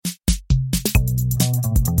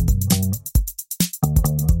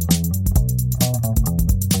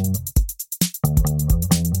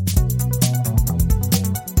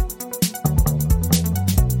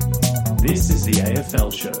the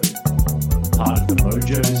AFL Show, part of the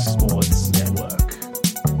Mojo Sports Network.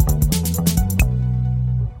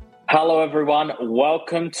 Hello everyone,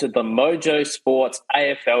 welcome to the Mojo Sports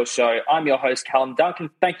AFL Show. I'm your host, Callum Duncan.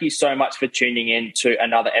 Thank you so much for tuning in to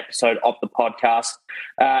another episode of the podcast.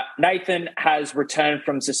 Nathan has returned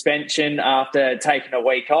from suspension after taking a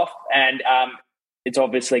week off, and it's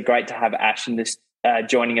obviously great to have Ash in this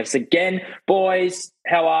joining us again. Boys,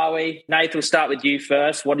 how are we? Nathan, we'll start with you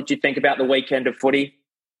first. What did you think about the weekend of footy?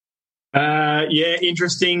 Yeah,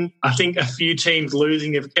 interesting. I think a few teams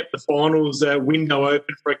losing have kept the finals window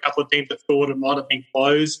open for a couple of teams that thought it might have been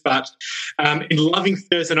closed. But in loving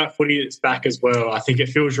Thursday night footy, it's back as well. I think it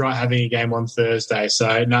feels right having a game on Thursday.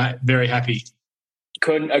 So, no, very happy.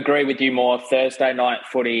 Couldn't agree with you more. Thursday night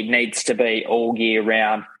footy needs to be all year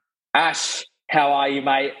round. Ash, how are you,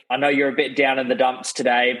 mate? I know you're a bit down in the dumps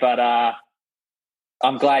today, but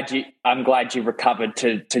I'm glad you recovered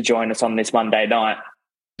to join us on this Monday night.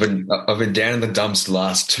 I've been down in the dumps the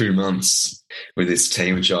last 2 months with this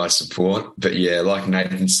team, which I support. But yeah, like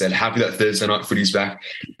Nathan said, happy that Thursday night footy's back.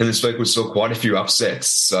 And this week we saw quite a few upsets.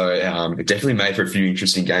 So it definitely made for a few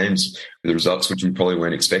interesting games with the results which we probably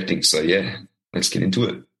weren't expecting. So yeah, let's get into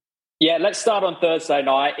it. Yeah, let's start on Thursday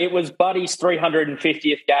night. It was Buddy's 350th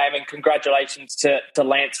game, and congratulations to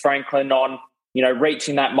Lance Franklin on,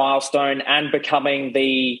 reaching that milestone and becoming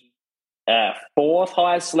the fourth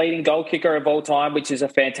highest leading goal kicker of all time, which is a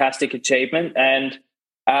fantastic achievement. And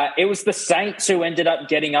it was the Saints who ended up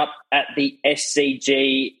getting up at the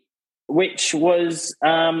SCG, which was,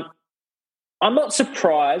 I'm not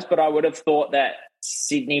surprised, but I would have thought that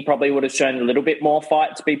Sydney probably would have shown a little bit more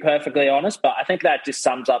fight, to be perfectly honest. But I think that just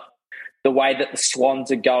sums up the way that the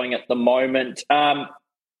Swans are going at the moment.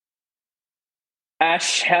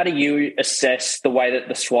 Ash, how do you assess the way that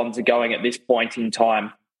the Swans are going at this point in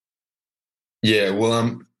time? Yeah,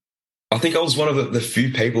 well, I think I was one of the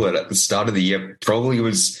few people that at the start of the year probably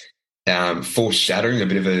was foreshadowing a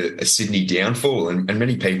bit of a Sydney downfall, and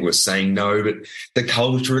many people were saying no, but the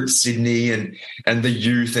culture at Sydney and the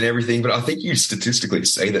youth and everything. But I think you statistically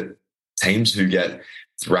see that teams who get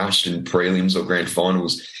thrashed in prelims or grand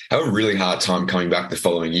finals have a really hard time coming back the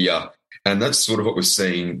following year. And that's sort of what we're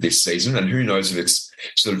seeing this season. And who knows if it's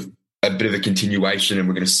sort of a bit of a continuation and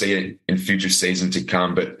we're going to see it in future seasons to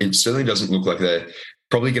come, but it certainly doesn't look like they're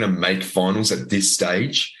probably going to make finals at this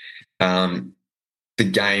stage. The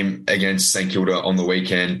game against St Kilda on the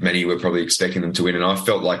weekend, many were probably expecting them to win, and I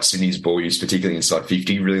felt like Sydney's ball use, particularly inside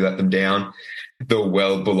 50, really let them down. They were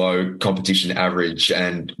well below competition average,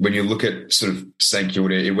 and when you look at sort of St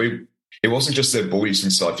Kilda, it wasn't just their ball use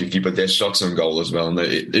inside 50, but their shots on goal as well, and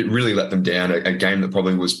it really let them down, a game that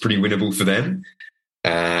probably was pretty winnable for them.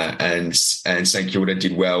 And St Kilda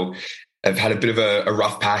did well. They've had a bit of a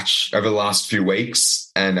rough patch over the last few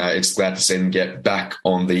weeks, and it's glad to see them get back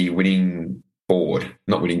on the winning board.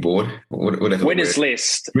 Not winning board. Winners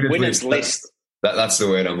list. Winners list. That's the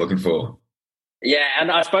word I'm looking for. Yeah, and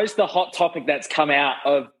I suppose the hot topic that's come out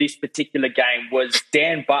of this particular game was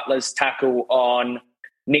Dan Butler's tackle on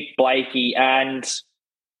Nick Blakey. And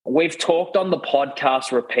we've talked on the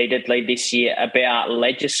podcast repeatedly this year about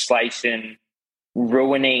legislation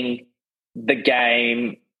ruining the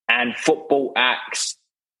game, and football acts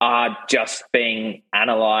are just being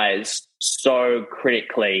analysed so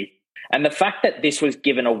critically. And the fact that this was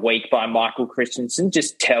given a week by Michael Christensen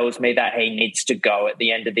just tells me that he needs to go at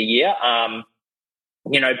the end of the year.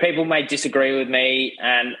 People may disagree with me,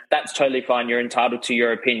 and that's totally fine. You're entitled to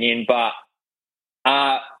your opinion, but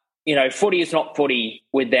footy is not footy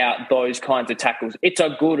without those kinds of tackles. It's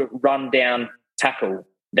a good rundown tackle.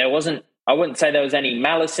 I wouldn't say there was any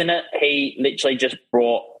malice in it. He literally just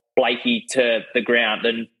brought Blakey to the ground.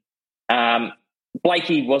 And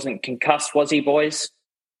Blakey wasn't concussed, was he, boys?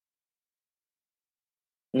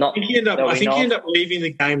 I think he ended up leaving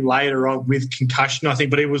the game later on with concussion, I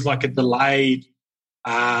think, but it was like a delayed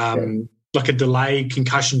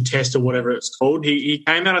concussion test or whatever it's called. He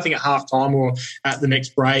came out, I think, at halftime or at the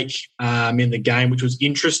next break in the game, which was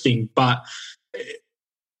interesting. But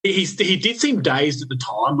he did seem dazed at the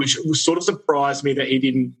time, which sort of surprised me that he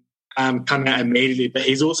didn't come out immediately. But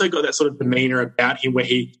he's also got that sort of demeanour about him where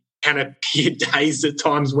he can appear dazed at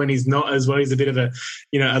times when he's not as well. He's a bit of a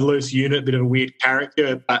loose unit, a bit of a weird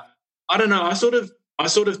character. But I don't know. I sort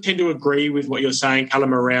of tend to agree with what you're saying,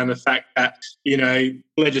 Callum, around the fact that,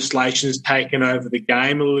 legislation has taken over the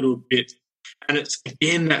game a little bit. And it's,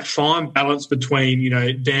 again, that fine balance between,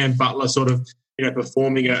 Dan Butler sort of,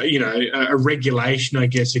 performing a regulation, I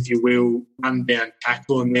guess, if you will, run-down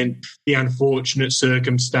tackle, and then the unfortunate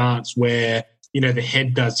circumstance where, the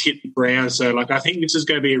head does hit the ground. So, I think this is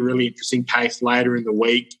going to be a really interesting case later in the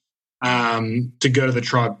week to go to the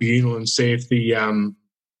tribunal and see if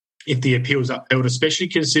the appeal is upheld, especially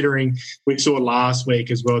considering we saw last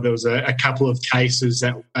week as well, there was a couple of cases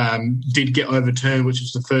that did get overturned, which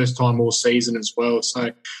was the first time all season as well.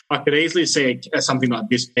 So I could easily see something like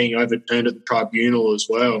this being overturned at the tribunal as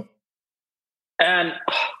well. And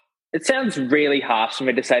it sounds really harsh for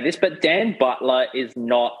me to say this, but Dan Butler is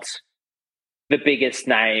not the biggest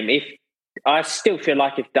name. I still feel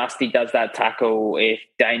like if Dusty does that tackle, if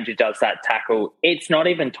Danger does that tackle, it's not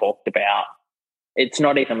even talked about. It's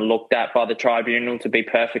not even looked at by the tribunal, to be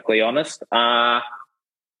perfectly honest. I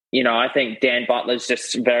think Dan Butler's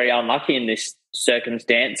just very unlucky in this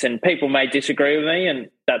circumstance, and people may disagree with me, and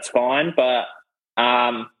that's fine. But,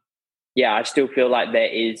 I still feel like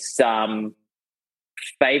there is some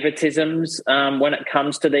favouritisms when it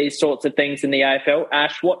comes to these sorts of things in the AFL.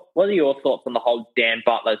 Ash, what are your thoughts on the whole Dan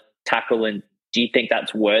Butler tackle, and do you think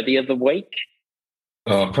that's worthy of the week?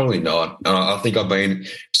 Probably not. I think I've been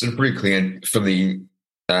sort of pretty clear from the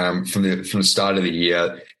start of the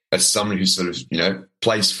year as someone who sort of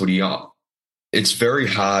plays footy up. It's very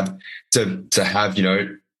hard to have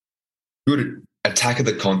good attack of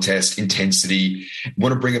the contest, intensity,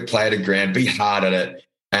 want to bring a player to ground, be hard at it,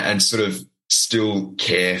 and sort of still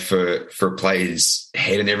care for a player's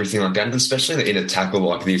head and everything like that. And especially in a tackle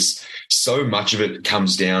like this, so much of it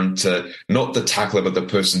comes down to not the tackler, but the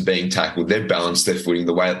person being tackled, their balance, their footing,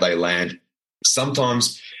 the way that they land.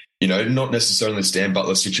 Sometimes, not necessarily in the Dan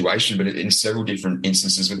Butler situation, but in several different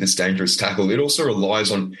instances with this dangerous tackle, it also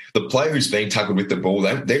relies on the player who's being tackled with the ball.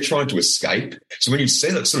 They're trying to escape. So when you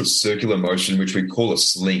see that sort of circular motion, which we call a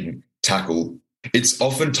sling tackle, it's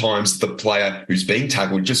oftentimes the player who's being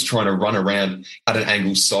tackled just trying to run around at an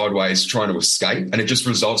angle sideways, trying to escape, and it just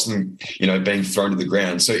results in being thrown to the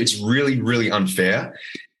ground. So it's really, really unfair.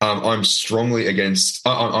 I'm strongly against.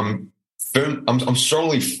 I'm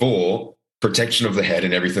strongly for protection of the head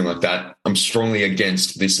and everything like that. I'm strongly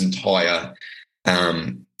against this entire,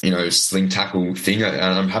 sling tackle thing, and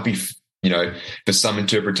I'm happy. For some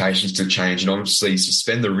interpretations to change and obviously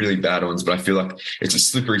suspend the really bad ones, but I feel like it's a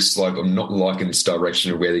slippery slope. I'm not liking this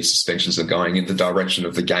direction of where these suspensions are going, in the direction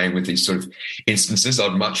of the game with these sort of instances.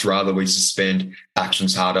 I'd much rather we suspend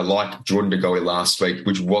actions harder, like Jordan De Goey last week,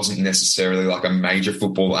 which wasn't necessarily like a major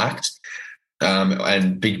football act.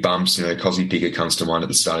 And big bumps, Cosy Pickett comes to mind at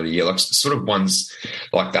the start of the year, like sort of ones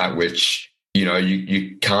like that, which,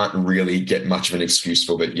 you can't really get much of an excuse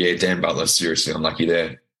for. But yeah, Dan Butler, seriously unlucky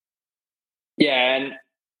there. Yeah, and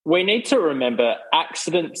we need to remember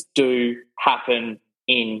accidents do happen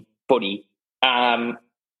in footy. Not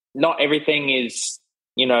everything is,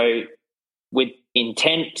 with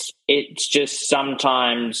intent. It's just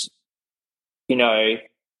sometimes,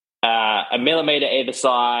 a millimetre either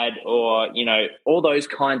side or, all those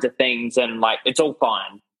kinds of things, and, it's all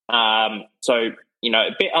fine. So,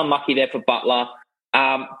 a bit unlucky there for Butler.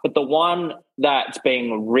 But the one that's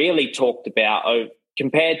being really talked about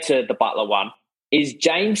compared to the Butler one is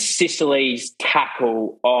James Sicily's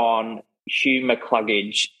tackle on Hugh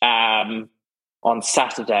McCluggage on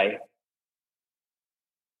Saturday.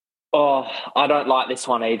 Oh, I don't like this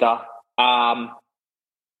one either.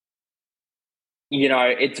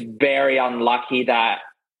 It's very unlucky that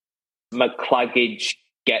McCluggage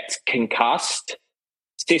gets concussed.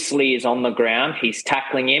 Sicily is on the ground. He's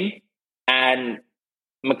tackling him, and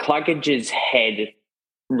McCluggage's head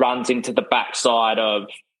runs into the backside of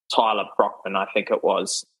Tyler Brockman, I think it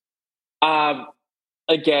was.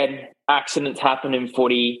 Again, accidents happen in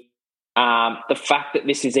footy. The fact that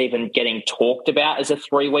this is even getting talked about as a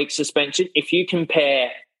 3-week suspension, if you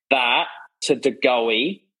compare that to De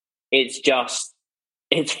Goey, it's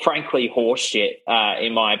frankly horseshit,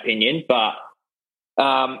 in my opinion. But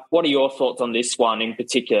what are your thoughts on this one in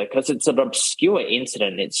particular? Because it's an obscure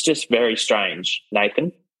incident. It's just very strange,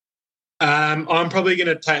 Nathan. I'm probably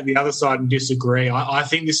going to take the other side and disagree. I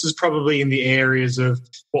think this is probably in the areas of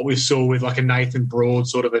what we saw with like a Nathan Broad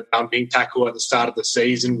sort of a dumping tackle at the start of the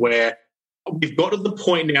season, where we've got to the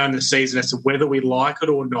point now in the season as to whether we like it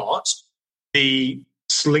or not, the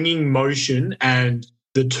slinging motion and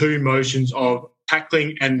the two motions of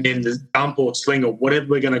tackling and then the dump or sling or whatever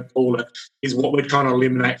we're going to call it is what we're trying to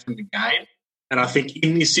eliminate from the game. And I think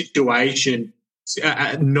in this situation,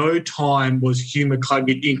 at no time was Hugh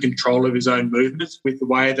McCluggage in control of his own movements with the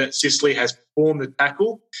way that Sicily has performed the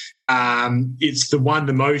tackle. It's the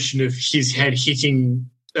motion of his head hitting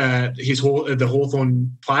the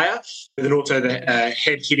Hawthorn player, but then also the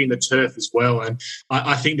head hitting the turf as well. And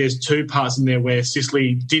I think there's two parts in there where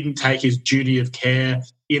Sicily didn't take his duty of care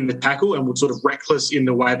in the tackle and was sort of reckless in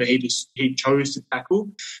the way that he chose to tackle,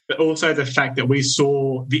 but also the fact that we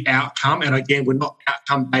saw the outcome. And again, we're not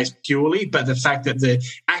outcome-based purely, but the fact that the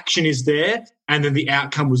action is there and then the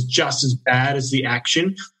outcome was just as bad as the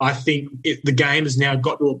action. I think the game has now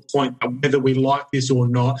got to a point that whether we like this or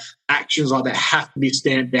not, actions like that have to be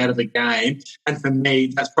stamped out of the game. And for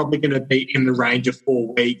me, that's probably going to be in the range of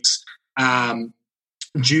 4 weeks.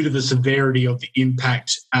 Due to the severity of the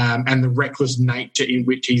impact and the reckless nature in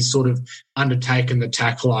which he's sort of undertaken the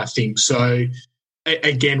tackle, I think. So,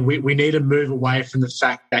 again, we need to move away from the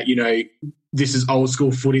fact that, this is old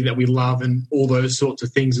school footy that we love and all those sorts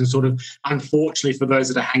of things, and sort of, unfortunately, for those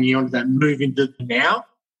that are hanging on to that, move into the now,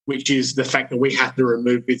 which is the fact that we have to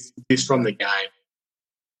remove this from the game.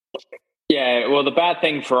 Yeah, well, the bad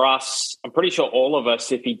thing for us, I'm pretty sure all of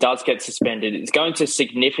us, if he does get suspended, it's going to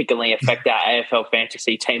significantly affect our AFL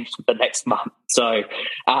fantasy teams for the next month. So,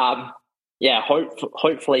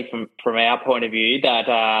 hopefully from our point of view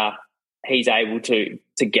that he's able to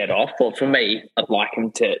get off. Well, for me, I'd like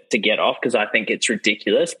him to get off because I think it's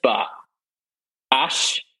ridiculous. But,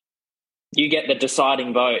 Ash, you get the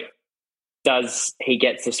deciding vote. Does he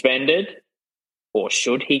get suspended, or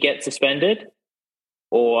should he get suspended?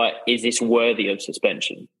 Or is this worthy of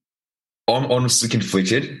suspension? I'm honestly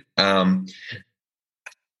conflicted. From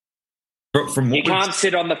what you can't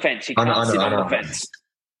sit on the fence. You can't sit on the fence.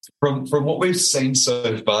 From what we've seen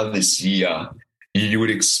so far this year, you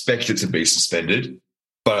would expect it to be suspended.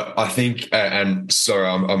 But I think, and sorry,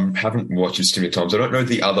 I haven't watched this too many times. I don't know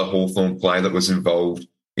the other Hawthorn player that was involved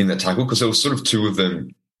in the tackle because there was sort of two of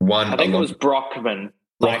them. I think it was Brockman.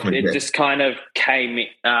 Just kind of came.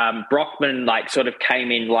 Brockman sort of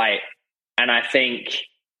came in late, and I think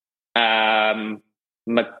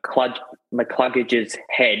McCluggage's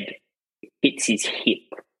head hits his hip,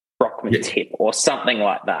 Brockman's hip, or something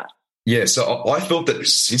like that. Yeah, so I felt that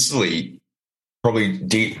Sicily probably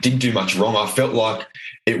didn't do much wrong. I felt like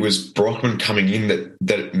it was Brockman coming in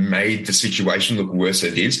that made the situation look worse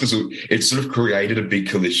than it is because it sort of created a big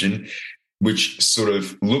collision, which sort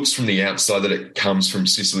of looks from the outside that it comes from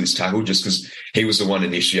Sicily's tackle just because he was the one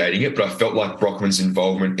initiating it. But I felt like Brockman's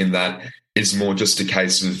involvement in that is more just a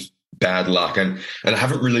case of bad luck. And I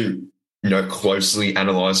haven't really, closely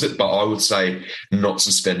analysed it, but I would say not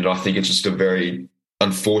suspended. I think it's just a very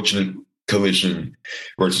unfortunate collision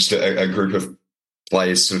where it's just a group of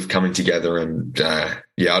players sort of coming together. And, I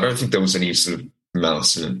don't think there was any sort of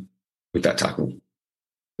malice with that tackle.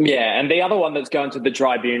 Yeah, and the other one that's going to the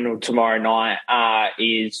tribunal tomorrow night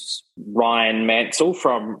is Ryan Mansell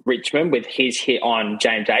from Richmond with his hit on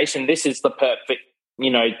James Ace. And this is the perfect,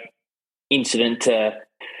 incident to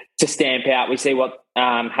stamp out. We see what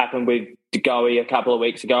happened with DeGoey a couple of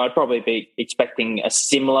weeks ago. I'd probably be expecting a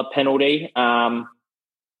similar penalty.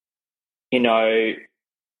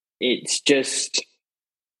 It's just...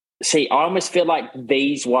 See, I almost feel like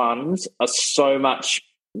these ones are so much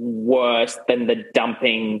worse than the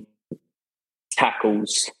dumping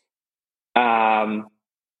tackles. If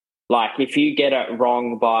you get it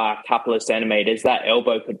wrong by a couple of centimetres, that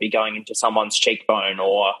elbow could be going into someone's cheekbone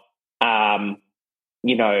or,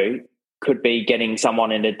 could be getting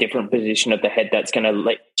someone in a different position of the head that's going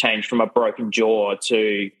to change from a broken jaw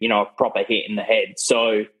to, a proper hit in the head.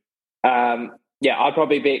 So, I'd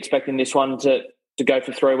probably be expecting this one to go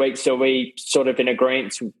for 3 weeks. So are we sort of in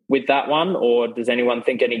agreement with that one, or does anyone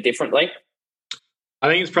think any differently? I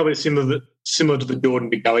think it's probably similar to the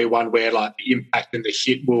Jordan DeGoey one where the impact and the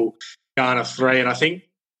hit will garner 3. And I think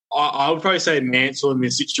I would probably say Mansell in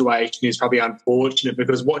this situation is probably unfortunate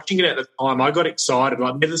because watching it at the time, I got excited.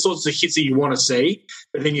 They're the sorts of hits that you want to see,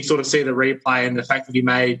 but then you sort of see the replay and the fact that he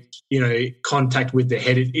made, contact with the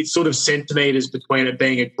head. It's sort of centimetres between it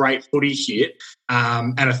being a great footy hit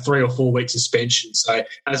and a 3 or 4 week suspension. So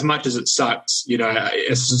as much as it sucks,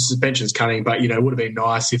 a suspension's coming, but, it would have been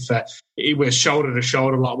nice if it was shoulder to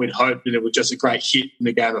shoulder like we'd hoped and it was just a great hit in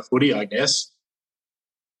the game of footy, I guess.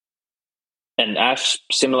 And Ash,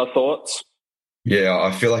 similar thoughts? Yeah,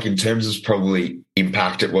 I feel like in terms of probably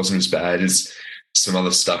impact, it wasn't as bad as some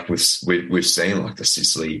other stuff we've seen, like the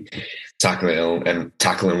Sicily tackling and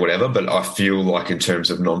whatever. But I feel like in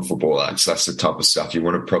terms of non-football acts, that's the type of stuff you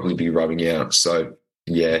want to probably be rubbing out. So,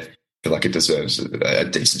 I feel like it deserves a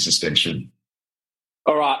decent suspension.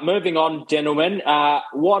 All right, moving on, gentlemen.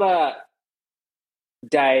 What a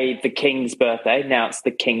day, the King's birthday. Now it's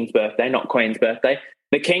the King's birthday, not Queen's birthday.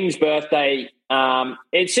 The King's birthday,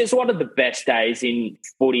 it's just one of the best days in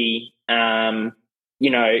footy. Ash,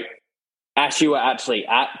 you were actually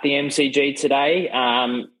at the MCG today,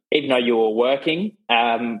 even though you were working.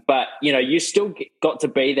 But, you still got to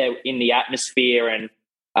be there in the atmosphere and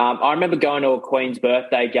I remember going to a Queen's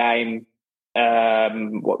birthday game,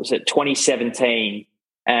 2017,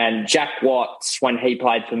 and Jack Watts, when he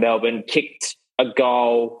played for Melbourne, kicked a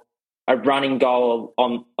running goal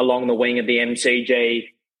along the wing of the MCG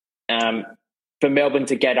for Melbourne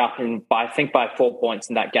to get up by 4 points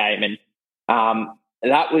in that game. And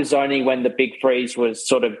that was only when the big freeze was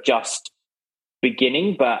sort of just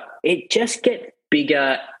beginning, but it just gets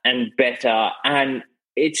bigger and better. And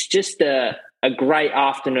it's just a great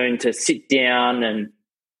afternoon to sit down and,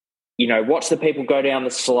 watch the people go down the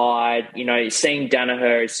slide. Seeing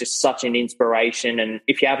Danaher is just such an inspiration. And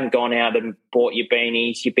if you haven't gone out and bought your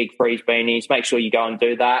beanies, your big freeze beanies, make sure you go and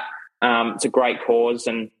do that. It's a great cause.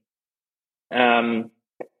 And it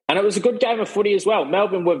was a good game of footy as well.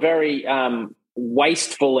 Melbourne were very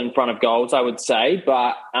wasteful in front of goals, I would say,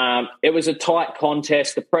 but it was a tight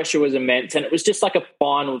contest. The pressure was immense, and it was just like a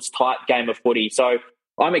finals type game of footy. So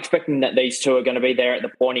I'm expecting that these two are going to be there at the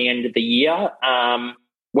pointy end of the year,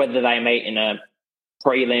 whether they meet in a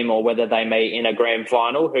prelim or whether they meet in a grand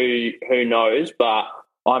final, who knows, but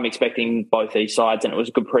I'm expecting both these sides, and it was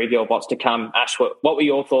a good preview of what's to come. Ash, what were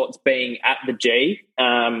your thoughts being at the G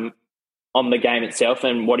on the game itself,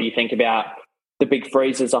 and what do you think about the big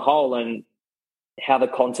freeze as a whole and how the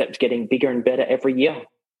concept's getting bigger and better every year?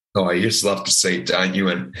 Oh, you just love to see it, don't you?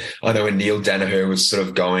 And I know when Neil Danaher was sort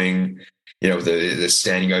of going, the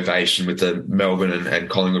standing ovation with the Melbourne and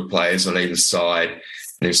Collingwood players on either side,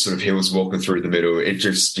 and he was walking through the middle. It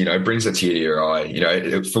just, brings a tear to your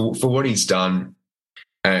eye, for what he's done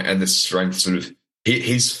and the strength sort of,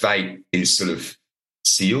 his fate is sort of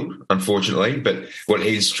sealed, unfortunately. But what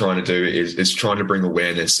he's trying to do is trying to bring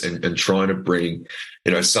awareness and trying to bring,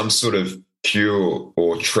 some sort of cure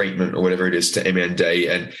or treatment or whatever it is to MND,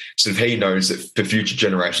 and sort of he knows that for future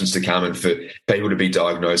generations to come and for people to be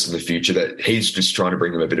diagnosed in the future, that he's just trying to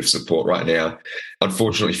bring them a bit of support right now.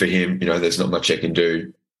 Unfortunately for him, there's not much I can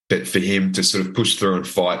do, but for him to sort of push through and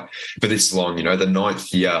fight for this long, the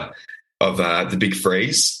 9th year of the big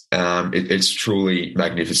freeze, it's truly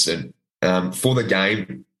magnificent. For the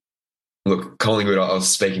game, look, Collingwood, I was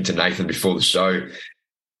speaking to Nathan before the show,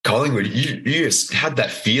 Collingwood, you just had that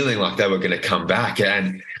feeling like they were going to come back.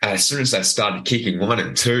 And as soon as they started kicking 1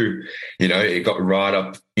 and 2, it got right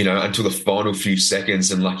up, until the final few seconds.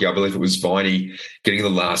 And lucky, I believe it was Viney getting the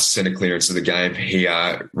last centre clearance of the game. He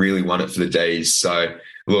really won it for the D's. So,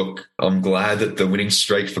 look, I'm glad that the winning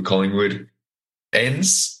streak for Collingwood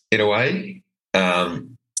ends in a way.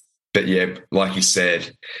 But, yeah, like you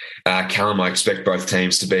said, Callum, I expect both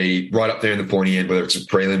teams to be right up there in the pointy end, whether it's a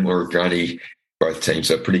prelim or a granny. Both teams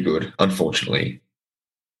are pretty good, unfortunately.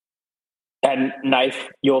 And Nath,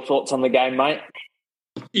 your thoughts on the game, mate?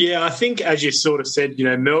 Yeah, I think, as you sort of said,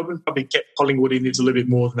 Melbourne probably kept Collingwood in this a little bit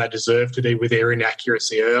more than they deserved to do with their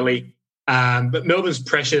inaccuracy early. But Melbourne's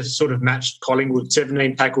pressure sort of matched Collingwood.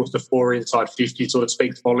 17 tackles to 4 inside 50 sort of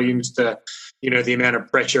speaks volumes to, the amount of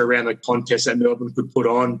pressure around the contest that Melbourne could put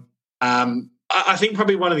on. I think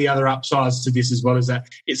probably one of the other upsides to this as well is that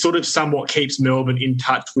it sort of somewhat keeps Melbourne in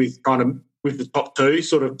touch with the top two.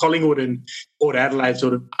 Sort of Collingwood and Port Adelaide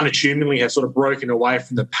sort of unassumingly have sort of broken away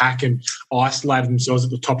from the pack and isolated themselves at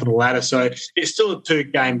the top of the ladder. So it's still a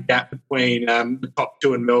 2-game gap between the top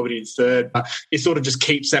two and Melbourne in third. But it sort of just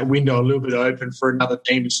keeps that window a little bit open for another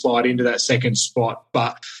team to slide into that second spot.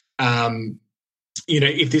 But,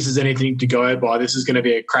 if this is anything to go by, this is going to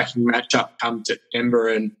be a cracking matchup come September.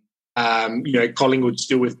 And Collingwood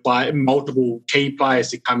still with multiple key players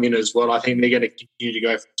to come in as well. I think they're going to continue to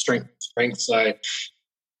go from strength to strength. So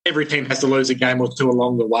every team has to lose a game or two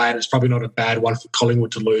along the way, and it's probably not a bad one for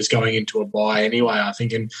Collingwood to lose going into a bye anyway, I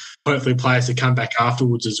think, and hopefully players to come back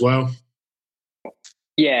afterwards as well.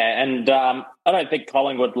 Yeah, and I don't think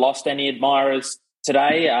Collingwood lost any admirers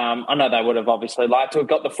today. I know they would have obviously liked to have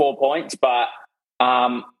got the 4 points, but,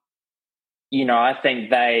 I think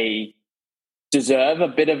they deserve a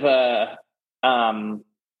bit of a,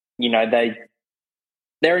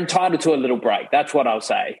 they're entitled to a little break. That's what I'll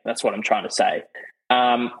say. That's what I'm trying to say.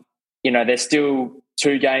 They're still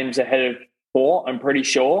 2 games ahead of Port, I'm pretty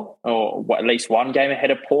sure, or at least 1 game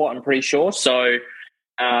ahead of Port, I'm pretty sure. So,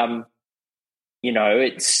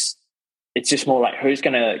 it's just more like who's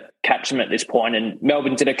going to catch them at this point. And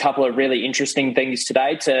Melbourne did a couple of really interesting things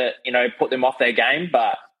today to, put them off their game.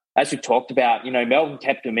 But as we talked about, Melbourne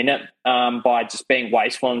kept them in it by just being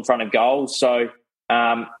wasteful in front of goals. So,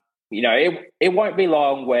 it won't be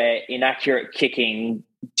long where inaccurate kicking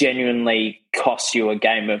genuinely costs you a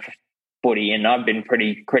game of footy. And I've been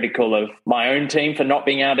pretty critical of my own team for not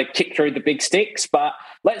being able to kick through the big sticks. But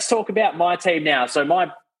let's talk about my team now. So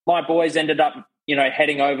my boys ended up,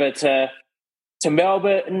 heading over to to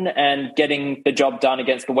Melbourne and getting the job done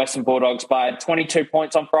against the Western Bulldogs by 22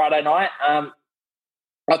 points on Friday night.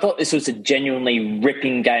 I thought this was a genuinely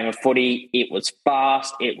ripping game of footy. It was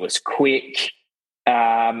fast. It was quick.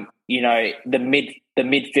 The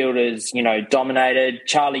midfielders, dominated.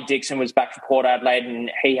 Charlie Dixon was back for Port Adelaide and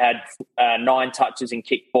he had 9 touches and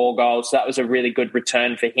kicked 4 goals. So that was a really good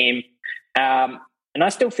return for him. And I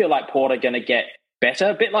still feel like Port are going to get better,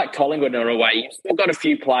 a bit like Collingwood in a way. You've still got a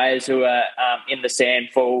few players who are in the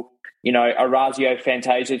sandful. Orazio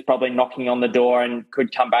Fantasia is probably knocking on the door and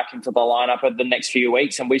could come back into the lineup over the next few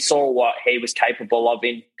weeks. And we saw what he was capable of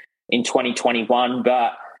in 2021.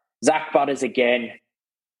 But Zach Butters, again,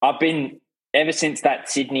 ever since that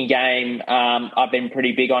Sydney game, I've been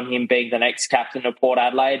pretty big on him being the next captain of Port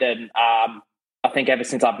Adelaide. And I think ever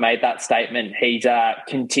since I've made that statement, he's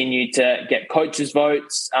continued to get coaches'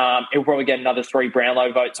 votes. He'll probably get another 3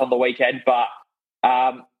 Brownlow votes on the weekend. But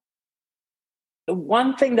the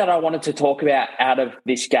one thing that I wanted to talk about out of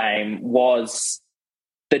this game was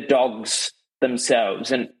the Dogs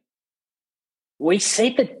themselves. And we see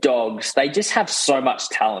the Dogs, they just have so much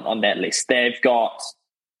talent on that list. They've got,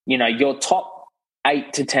 your top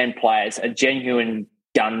 8 to 10 players are genuine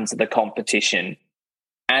guns of the competition.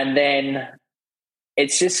 And then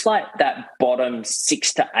it's just like that bottom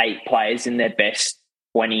 6 to 8 players in their best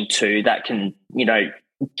 22 that can,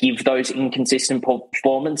 give those inconsistent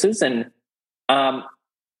performances. And,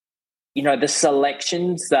 the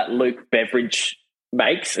selections that Luke Beveridge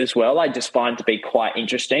makes as well, I just find to be quite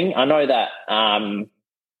interesting. I know that,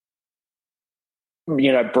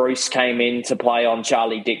 Bruce came in to play on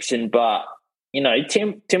Charlie Dixon, but,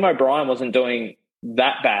 Tim O'Brien wasn't doing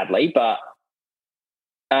that badly. But,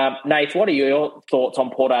 Nath, what are your thoughts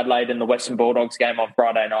on Port Adelaide and the Western Bulldogs game on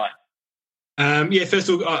Friday night? First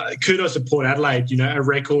of all, kudos to Port Adelaide,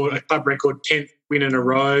 a club record 10th win in a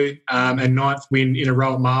row and 9th win in a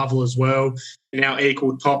row at Marvel as well. They're now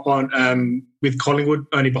equal top on with Collingwood,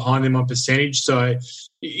 only behind them on percentage. So,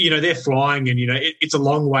 they're flying and, it's a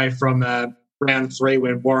long way from round 3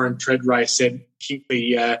 when Warren Treadray said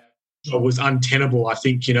Hinkley was untenable. I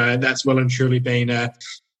think, that's well and truly been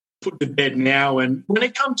put to bed now. And when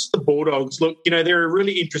it comes to the Bulldogs, look, they're a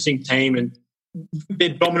really interesting team and they're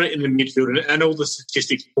dominant in the midfield, and all the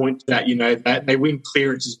statistics point to that. That they win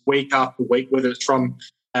clearances week after week, whether it's from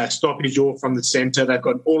stoppage or from the centre. They've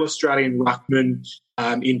got an All-Australian ruckman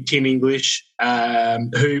in Tim English,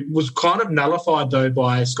 who was kind of nullified though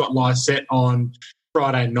by Scott Lysette on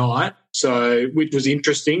Friday night, which was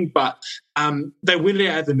interesting. But they win it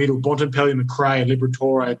out of the middle. Bontempelli, McRae,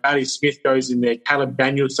 Liberatore, Barry Smith goes in there. Caleb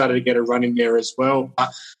Daniels started to get a run in there as well.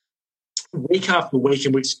 But week after week,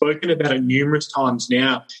 and we've spoken about it numerous times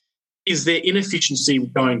now, is their inefficiency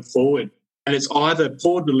going forward. And it's either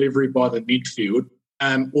poor delivery by the midfield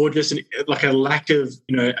or just a lack of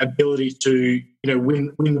ability to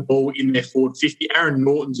win the ball in their forward 50. Aaron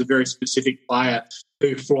Norton's a very specific player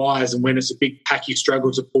who flies, and when it's a big pack, he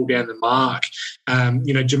struggles to pull down the mark.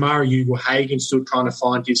 Jamara Ugle-Hagen's still trying to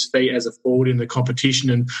find his feet as a forward in the competition,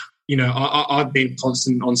 and I've been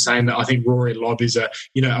constant on saying that I think Rory Lobb is a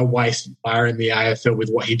wasted player in the AFL with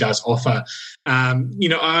what he does offer.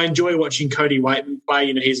 I enjoy watching Cody Waitman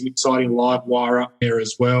play. He's an exciting live wire up there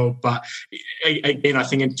as well. But again, I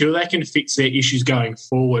think until they can fix their issues going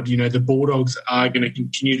forward, the Bulldogs are going to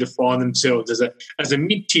continue to find themselves as a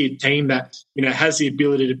mid-tier team that has the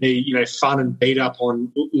ability to be fun and beat up on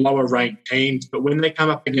lower ranked teams. But when they come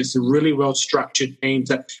up against the really well structured teams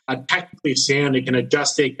that are tactically sound and can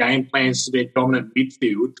adjust their game plans to their dominant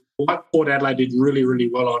midfield, like Port Adelaide did really, really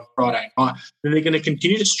well on Friday night, then they're going to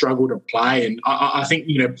continue to struggle to play. And I think,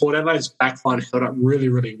 Port Adelaide's backline held up really,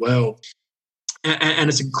 really well. And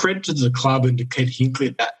it's a credit to the club and to Ked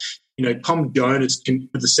Hinkley that, Tom Jonas can,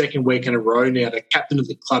 for the second week in a row now, the captain of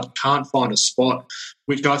the club can't find a spot,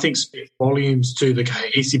 which I think speaks volumes to the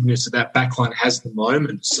cohesiveness that backline has at the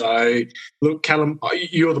moment. So, look, Callum,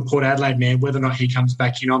 you're the Port Adelaide man. Whether or not he comes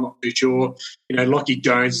back in, I'm not too sure. Lockie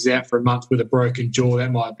Jones is out for a month with a broken jaw.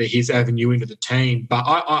 That might be his avenue into the team. But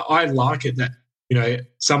I like it that,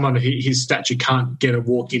 someone of his stature can't get a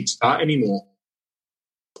walk-in start anymore.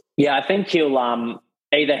 Yeah, I think he'll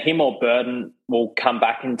either him or Burton will come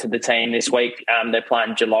back into the team this week. They're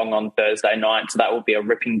playing Geelong on Thursday night, so that will be a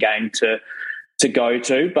ripping game to go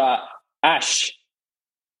to. But Ash,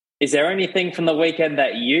 is there anything from the weekend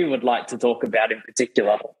that you would like to talk about in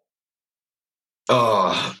particular?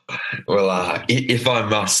 Oh, well, if I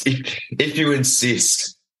must, if you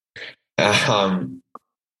insist, where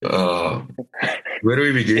do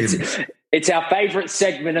we begin? It's our favourite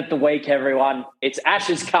segment of the week, everyone. It's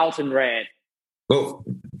Ash's Carlton rant. Well,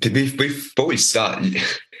 before we start,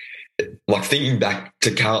 like thinking back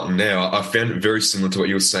to Carlton now, I found it very similar to what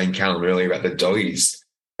you were saying, Callum, earlier about the Doggies,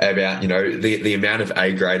 about, the amount of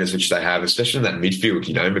A graders which they have, especially in that midfield,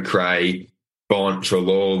 McRae, Bont,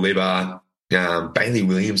 Treloar, Libba, Bailey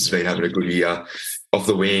Williams has been having a good year off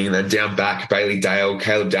the wing, and then down back, Bailey Dale,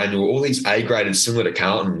 Caleb Daniel, all these A graders similar to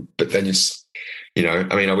Carlton, but then just,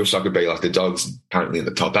 I wish I could be like the Dogs currently in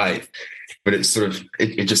the top 8, but it's sort of,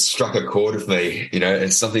 it just struck a chord with me,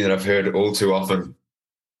 it's something that I've heard all too often.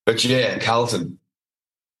 But yeah, Carlton,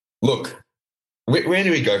 look, where do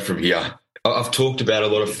we go from here? I've talked about a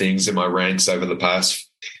lot of things in my ranks over the past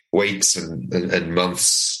weeks and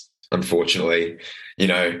months, unfortunately.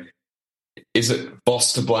 Is it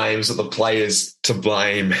boss to blame? Is it the players to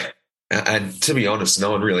blame? And to be honest, no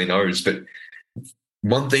one really knows. But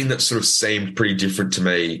one thing that sort of seemed pretty different to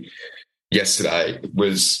me yesterday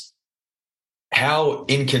was how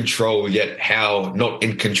in control yet how not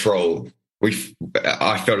in control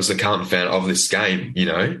I felt as a Carlton fan of this game,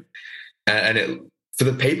 and for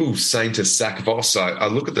the people saying to sack Voss, I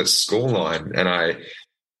look at the scoreline and I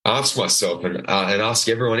ask myself and ask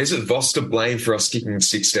everyone, is it Voss to blame for us kicking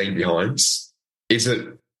 16 behinds? Is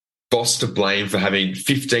it Voss to blame for having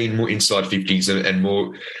 15 more inside 50s and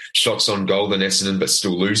more shots on goal than Essendon but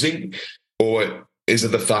still losing? Or is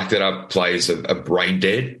it the fact that our players are brain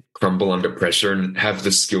dead, crumble under pressure and have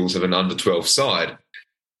the skills of an under-12 side?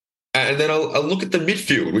 And then I'll look at the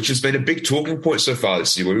midfield, which has been a big talking point so far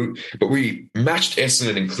this year. But we matched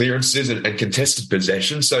Essendon in clearances and contested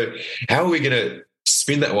possession. So how are we going to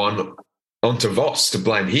spin that one onto Voss to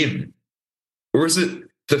blame him? Or is it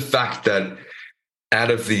the fact that out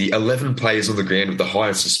of the 11 players on the ground with the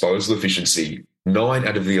highest disposal efficiency, 9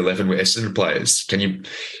 out of the 11 were Essendon players?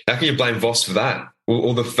 How can you blame Voss for that?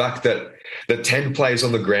 Or the fact that the 10 players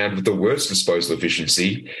on the ground with the worst disposal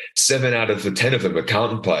efficiency, 7 out of the 10 of them are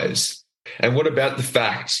Carlton players? And what about the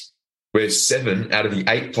fact where 7 out of the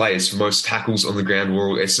 8 players for most tackles on the ground were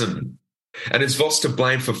all Essendon? And is Voss to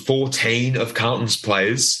blame for 14 of Carlton's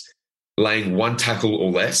players laying 1 tackle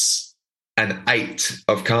or less, and 8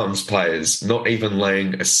 of Carlton's players not even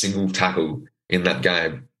laying a single tackle in that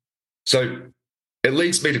game? So it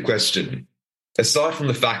leads me to question, aside from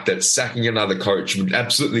the fact that sacking another coach would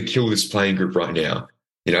absolutely kill this playing group right now,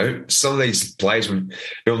 some of these players would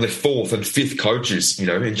be on their 4th and 5th coaches,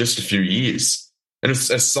 in just a few years. And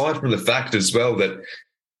aside from the fact as well that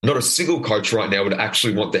not a single coach right now would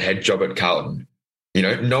actually want the head job at Carlton,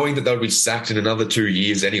 knowing that they'll be sacked in another 2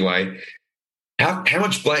 years anyway, how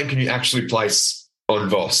much blame can you actually place on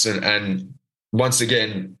Voss? And once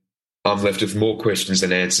again, I'm left with more questions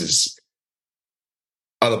than answers.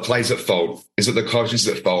 Are the players at fault? Is it the coaches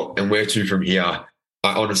at fault? And where to from here?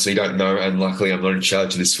 I honestly don't know. And luckily, I'm not in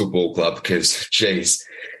charge of this football club because, geez,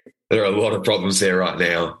 there are a lot of problems there right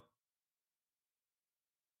now.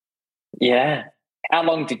 Yeah. How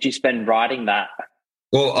long did you spend writing that?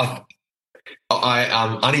 Well,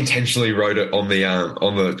 I unintentionally wrote it on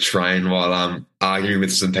the train while I'm arguing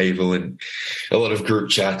with some people and a lot of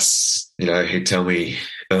group chats, who tell me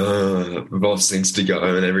Voss needs to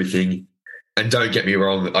go and everything. And don't get me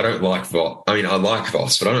wrong, I don't like Voss. I mean, I like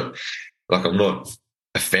Voss, but I'm not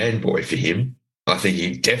a fanboy for him. I think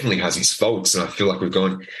he definitely has his faults, and I feel like we've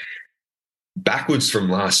gone backwards from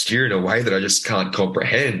last year in a way that I just can't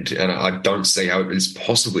comprehend, and I don't see how it is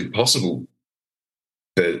possibly possible.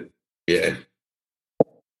 But, yeah.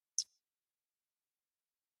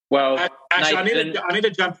 Well, actually, Nathan, I need to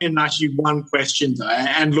jump in and ask you one question, though.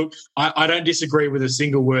 And look, I don't disagree with a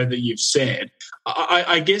single word that you've said.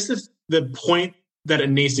 I guess the point that it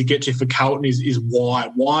needs to get to for Carlton is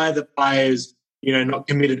why. Why are the players, not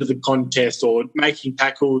committed to the contest or making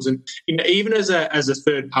tackles? And even as a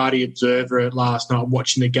third-party observer last night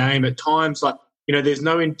watching the game, at times, there's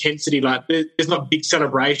no intensity. There's not big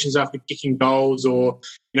celebrations after kicking goals or,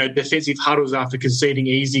 defensive huddles after conceding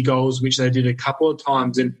easy goals, which they did a couple of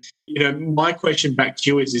times. And, my question back to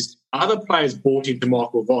you is are the players bought into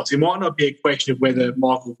Michael Voss? It might not be a question of whether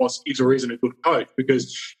Michael Voss is or isn't a good coach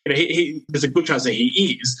because, there's a good chance that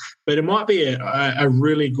he is, but it might be a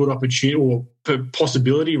really good opportunity or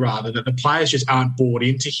possibility, rather, that the players just aren't bought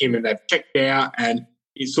into him and they've checked out and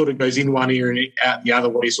it sort of goes in one ear and out the other,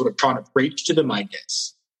 what he's sort of trying to preach to them, I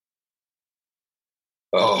guess.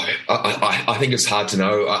 Oh, I think it's hard to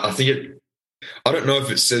know. I don't know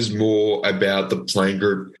if it says more about the playing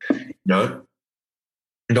group, not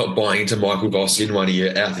buying into Michael Voss in one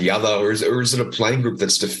ear, out the other, or is it a playing group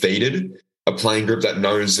that's defeated, a playing group that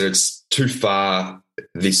knows that it's too far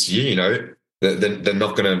this year, that they're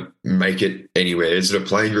not going to make it anywhere? Is it a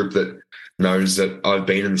playing group that knows that I've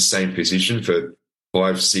been in the same position for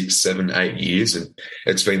 5, 6, 7, 8 years and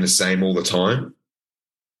it's been the same all the time?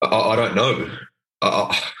 I don't know.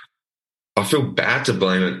 I feel bad to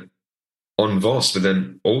blame it on Voss, but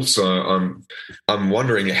then also I'm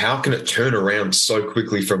wondering how can it turn around so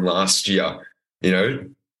quickly from last year? You know,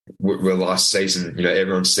 where last season,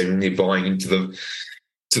 everyone's seemingly buying into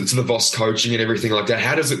the Voss coaching and everything like that.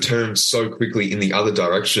 How does it turn so quickly in the other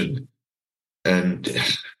direction? And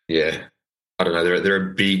yeah, I don't know. There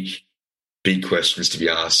are big questions to be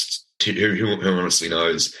asked. Who honestly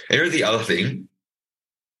knows? And here's the other thing: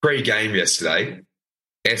 pre-game yesterday,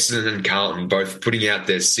 Essendon and Carlton both putting out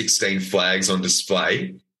their 16 flags on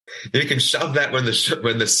display. You can shove that when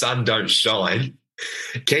the sun don't shine.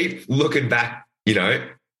 Keep looking back, to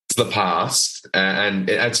the past, and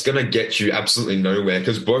it's going to get you absolutely nowhere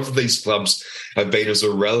because both of these clubs have been as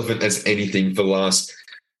irrelevant as anything for the last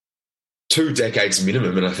 2 decades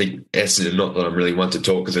minimum. And I think Essendon, not that I'm really one to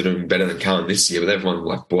talk because they're doing better than Carlton this year, but they've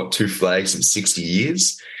won 2 flags in 60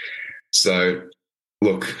 years. So,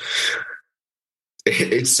 look,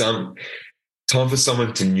 it's time for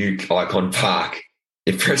someone to nuke Icon Park.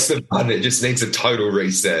 You press the button, it just needs a total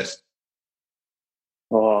reset.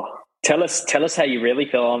 Oh, tell us how you really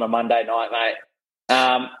feel on a Monday night, mate.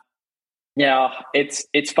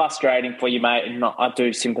 It's frustrating for you, mate, and I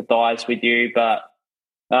do sympathise with you, but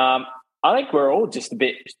I think we're all just a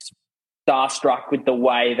bit starstruck with the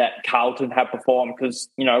way that Carlton have performed because,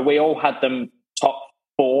 we all had them top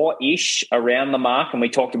 4-ish around the mark, and we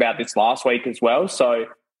talked about this last week as well. So,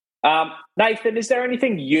 Nathan, is there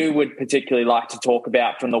anything you would particularly like to talk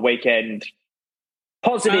about from the weekend,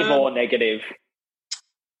 positive or negative?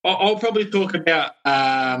 I'll probably talk about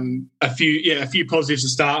a few positives to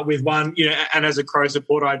start with. One, and as a Crow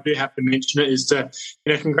supporter, I do have to mention it is to,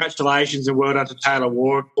 congratulations and well done to Taylor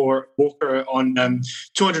Walker on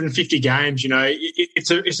 250 games.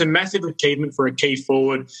 It's a massive achievement for a key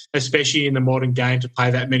forward, especially in the modern game, to play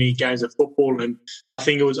that many games of football. And I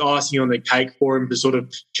think it was icing on the cake for him to sort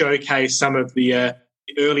of showcase some of the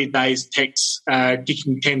early days techs,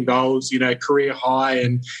 kicking 10 goals, career high.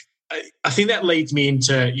 And I think that leads me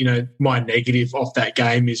into, my negative off that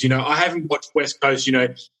game is, I haven't watched West Coast,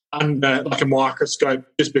 under like a microscope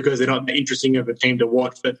just because they're not that interesting of a team to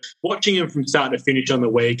watch. But watching them from start to finish on the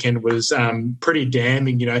weekend was pretty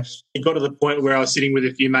damning. It got to the point where I was sitting with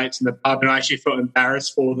a few mates in the pub and I actually felt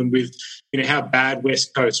embarrassed for them with, how bad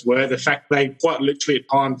West Coast were. The fact they quite literally at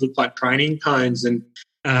times looked like training cones. And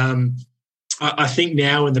I think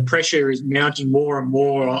now when the pressure is mounting more and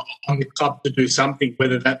more on the club to do something,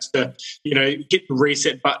 whether that's to, get the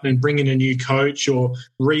reset button and bring in a new coach or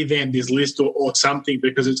revamp this list or something,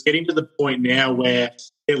 because it's getting to the point now where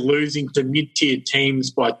they're losing to mid-tier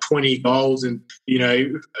teams by 20 goals and,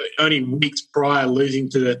 only weeks prior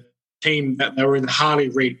losing to the team that they were in the Harley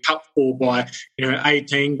Reid Cup for by,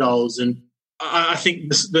 18 goals. And I think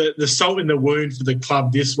the salt in the wound for the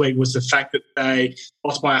club this week was the fact that they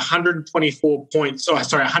lost by 122 points in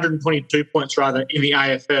the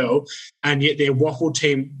AFL, and yet their waffle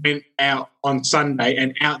team went out on Sunday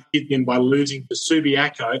and outdid them by losing to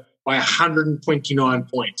Subiaco by 129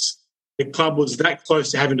 points. The club was that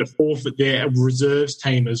close to having to forfeit their reserves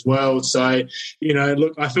team as well. So,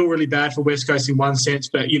 look, I feel really bad for West Coast in one sense,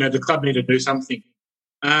 but, the club need to do something.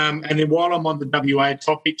 And then while I'm on the WA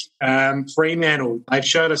topic, Fremantle, they've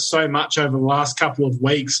showed us so much over the last couple of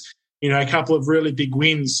weeks, a couple of really big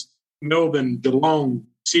wins, Melbourne, Geelong,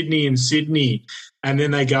 Sydney, and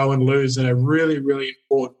then they go and lose in a really, really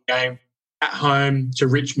important game at home to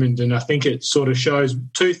Richmond. And I think it sort of shows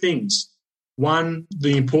two things. One,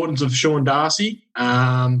 the importance of Sean Darcy,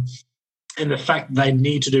 and the fact that they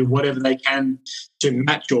need to do whatever they can to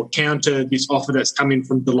match or counter this offer that's coming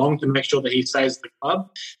from Geelong to make sure that he stays at the club.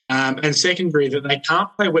 And secondary, that they can't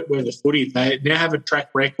play wet weather footy. They now have a track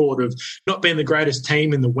record of not being the greatest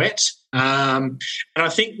team in the wet. And I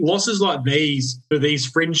think losses like these for these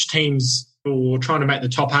fringe teams who are trying to make the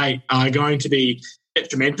top 8 are going to be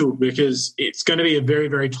detrimental because it's going to be a very,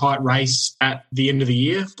 very tight race at the end of the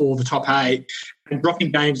year for the top 8. And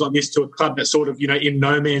dropping games like this to a club that's sort of, in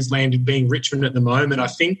no man's land being Richmond at the moment, I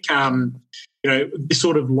think, this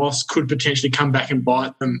sort of loss could potentially come back and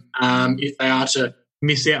bite them if they are to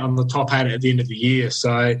miss out on the top 8 at the end of the year.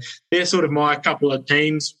 So they're sort of my couple of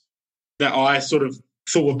teams that I sort of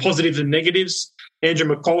thought were positives and negatives.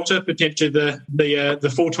 Andrew McCalter, potentially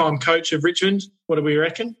the full-time coach of Richmond. What do we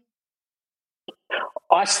reckon?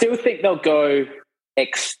 I still think they'll go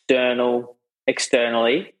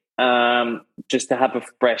externally, just to have a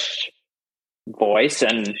fresh voice.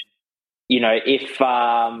 And, if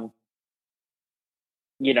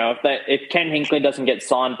Ken Hinkley doesn't get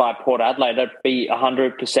signed by Port Adelaide, I'd be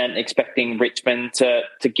 100% expecting Richmond to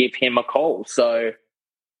give him a call. So,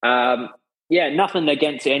 nothing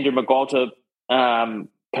against Andrew McGualter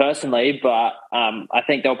personally, but I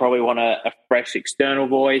think they'll probably want a fresh external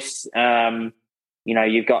voice.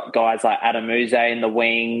 You've got guys like Adam Uze in the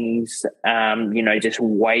wings, just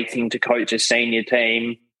waiting to coach a senior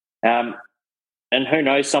team. And who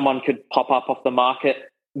knows, someone could pop up off the market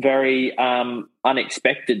very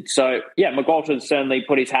unexpected. So, McGualter's certainly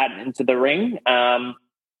put his hat into the ring,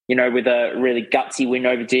 with a really gutsy win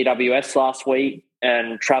over GWS last week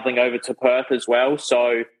and travelling over to Perth as well.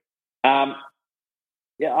 So,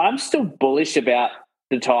 I'm still bullish about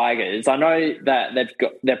the Tigers. I know that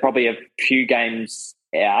they're probably a few games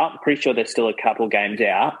out. I'm pretty sure they're still a couple games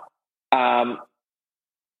out.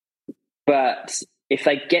 But if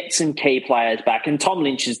they get some key players back, and Tom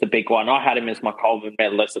Lynch is the big one. I had him as my Coleman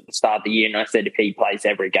medalist at the start of the year, and I said if he plays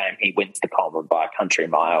every game, he wins the Coleman by a country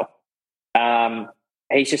mile.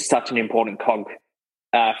 He's just such an important cog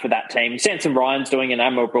for that team. Samson Ryan's doing an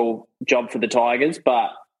admirable job for the Tigers,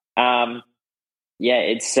 but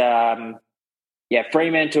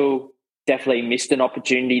Fremantle definitely missed an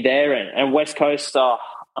opportunity there, and West Coast.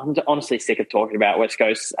 I'm honestly sick of talking about West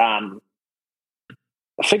Coast.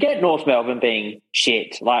 Forget North Melbourne being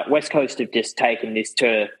shit. Like, West Coast have just taken this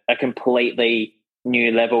to a completely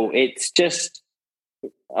new level. It's just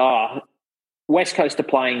West Coast are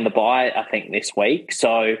playing the bye, I think, this week.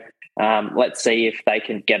 So let's see if they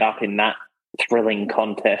can get up in that thrilling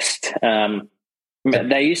contest.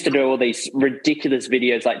 They used to do all these ridiculous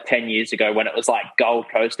videos like 10 years ago when it was like Gold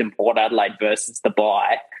Coast and Port Adelaide versus the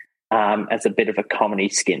bye as a bit of a comedy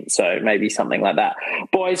skit. So maybe something like that.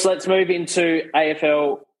 Boys, let's move into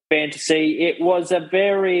AFL fantasy. It was a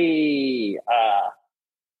very,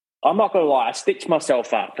 I'm not going to lie, I stitched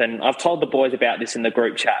myself up, and I've told the boys about this in the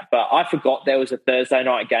group chat, but I forgot there was a Thursday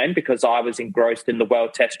night game because I was engrossed in the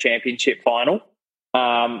World Test Championship final.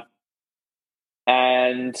 And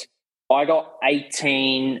I got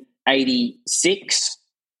 1886,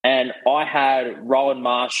 and I had Rowan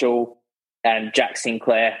Marshall and Jack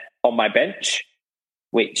Sinclair on my bench,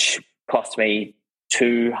 which cost me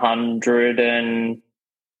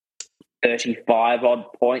 235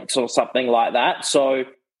 odd points or something like that. So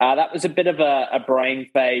that was a bit of a brain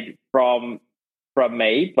fade from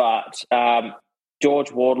me, but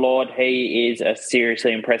George Wardlord, he is a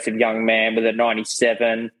seriously impressive young man with a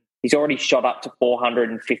 97. He's already shot up to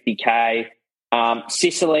 450K.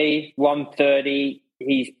 Sicily, 130.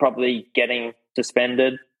 He's probably getting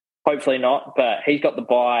suspended. Hopefully not, but he's got the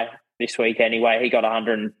bye this week anyway. He got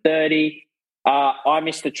 130. I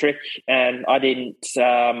missed the trick, and I didn't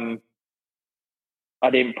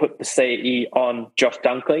put the CE on Josh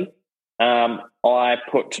Dunkley. I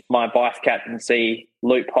put my vice captaincy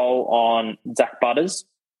loophole on Zach Butters.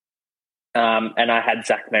 And I had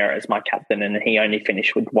Zach Merritt as my captain, and he only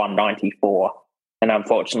finished with 194. And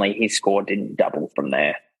unfortunately, his score didn't double from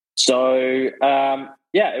there. So, it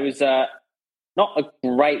was not a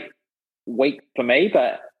great week for me,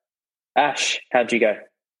 but Ash, how'd you go?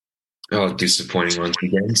 Oh, disappointing once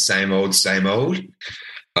again. Same old, same old.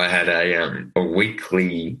 I had a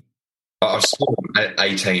weekly. I scored at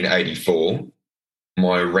 1884.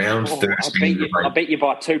 My round 13. I beat you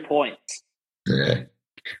by 2 points. Yeah.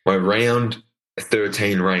 My round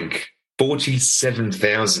 13 rank,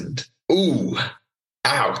 47,000. Ooh,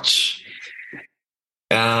 ouch.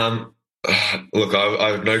 Look,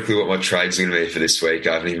 I have no clue what my trade's going to be for this week.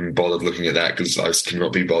 I haven't even bothered looking at that because I just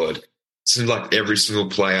cannot be bothered. It seems like every single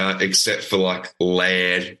player except for like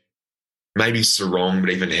Laird, maybe Sarong,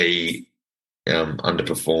 but even he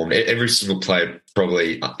underperformed. Every single player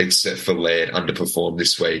probably except for Laird underperformed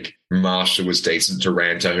this week. Marshall was decent.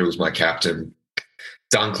 Taranto, who was my captain.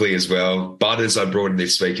 Dunkley as well. Butters I brought in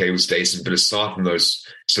this week, he was decent, but aside from those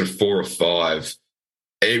sort of 4 or 5,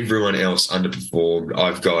 everyone else underperformed.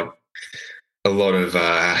 I've got a lot of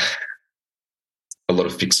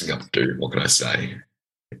fixing up to do. What can I say?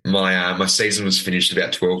 My season was finished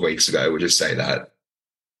about 12 weeks ago. We'll just say that.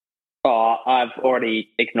 Oh, I've already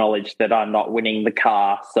acknowledged that I'm not winning the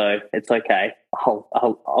car, so it's okay.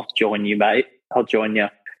 I'll join you, mate. I'll join you.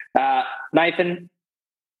 Nathan,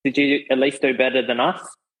 did you at least do better than us?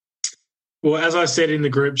 Well, as I said in the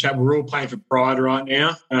group chat, we're all playing for pride right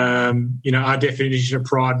now. Our definition of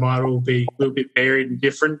pride might all be a little bit varied and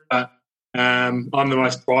different, but I'm the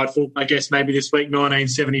most prideful, I guess, maybe this week,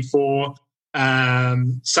 1974.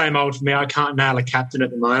 Same old for me. I can't nail a captain at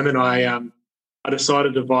the moment. I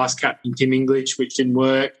decided to vice captain Tim English, which didn't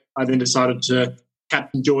work. I then decided to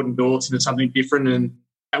captain Jordan Dawson to something different, and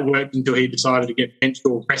that worked until he decided to get benched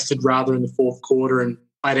or rested rather in the fourth quarter and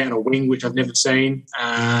play down a wing, which I've never seen.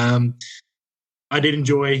 I did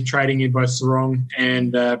enjoy trading in both Sarong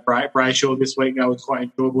and Brayshaw this week. That was quite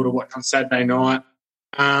enjoyable to watch on Saturday night.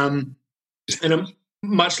 And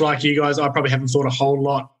much like you guys, I probably haven't thought a whole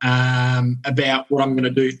lot about what I'm going to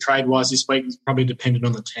do trade-wise this week. It's probably dependent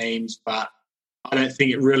on the teams, but I don't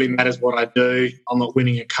think it really matters what I do. I'm not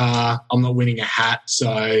winning a car. I'm not winning a hat.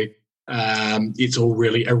 So it's all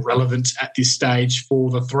really irrelevant at this stage for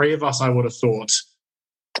the three of us, I would have thought.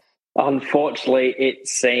 Unfortunately, it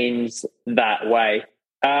seems that way.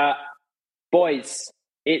 Boys,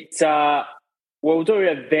 we'll do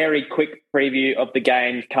a very quick preview of the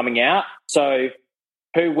games coming out. So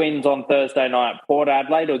who wins on Thursday night, Port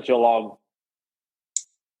Adelaide or Geelong?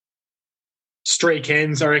 Streak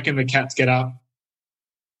ends. I reckon the Cats get up.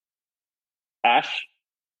 Ash?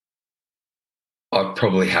 I'd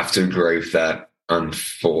probably have to agree with that,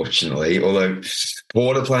 unfortunately. Although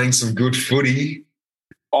Port are playing some good footy.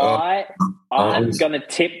 I'm going to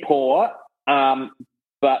tip Port,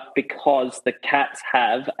 but because the Cats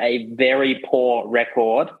have a very poor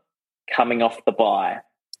record coming off the bye.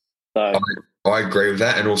 So I agree with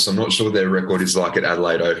that, and also I'm not sure their record is like at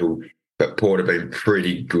Adelaide Oval, but Port have been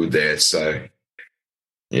pretty good there. So,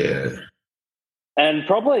 yeah. And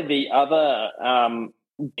probably the other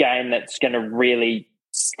game that's going to really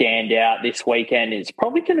stand out this weekend is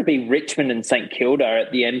probably going to be Richmond and St Kilda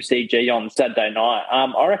at the MCG on Saturday night.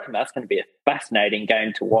 I reckon that's going to be a fascinating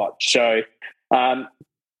game to watch. So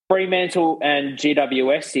Fremantle and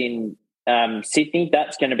GWS in Sydney,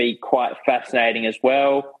 that's going to be quite fascinating as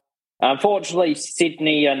well. Unfortunately,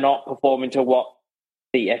 Sydney are not performing to what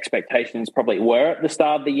the expectations probably were at the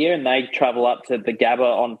start of the year, and they travel up to the Gabba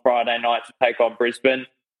on Friday night to take on Brisbane.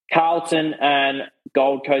 Carlton and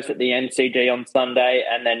Gold Coast at the MCG on Sunday,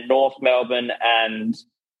 and then North Melbourne and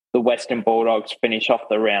the Western Bulldogs finish off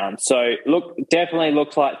the round. So, definitely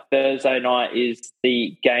looks like Thursday night is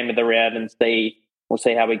the game of the round, and we'll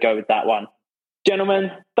see how we go with that one.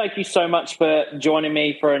 Gentlemen, thank you so much for joining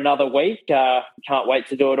me for another week. Can't wait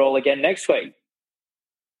to do it all again next week.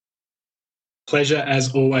 Pleasure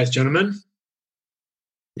as always, gentlemen.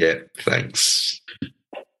 Yeah, thanks.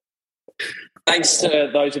 Thanks to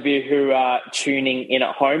those of you who are tuning in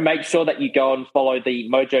at home. Make sure that you go and follow the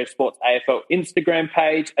Mojo Sports AFL Instagram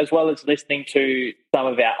page, as well as listening to some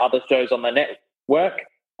of our other shows on the network.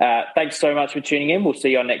 Thanks so much for tuning in. We'll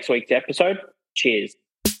see you on next week's episode. Cheers.